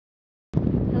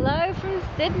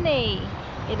Sydney.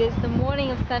 It is the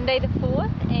morning of Sunday the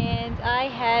 4th and I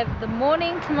have the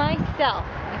morning to myself.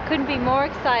 I couldn't be more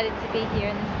excited to be here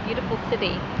in this beautiful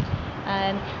city.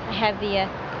 And I have the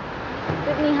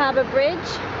Sydney Harbour Bridge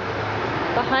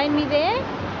behind me there,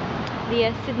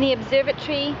 the Sydney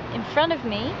Observatory in front of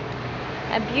me,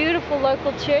 a beautiful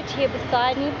local church here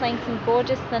beside me playing some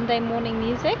gorgeous Sunday morning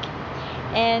music.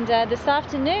 And this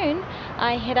afternoon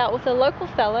I head out with a local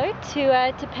fellow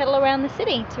to pedal around the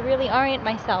city to really orient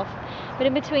myself. But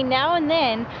in between now and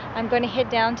then I'm going to head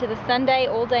down to the Sunday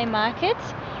all-day market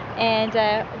and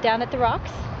down at the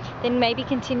Rocks, then maybe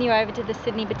continue over to the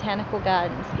Sydney Botanical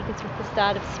Gardens, because with the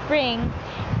start of spring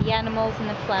the animals and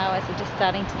the flowers are just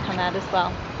starting to come out as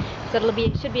well. So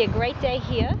it should be a great day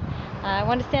here. I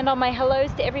want to send all my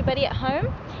hellos to everybody at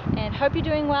home and hope you're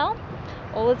doing well.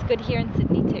 All is good here in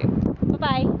Sydney too.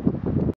 Bye-bye.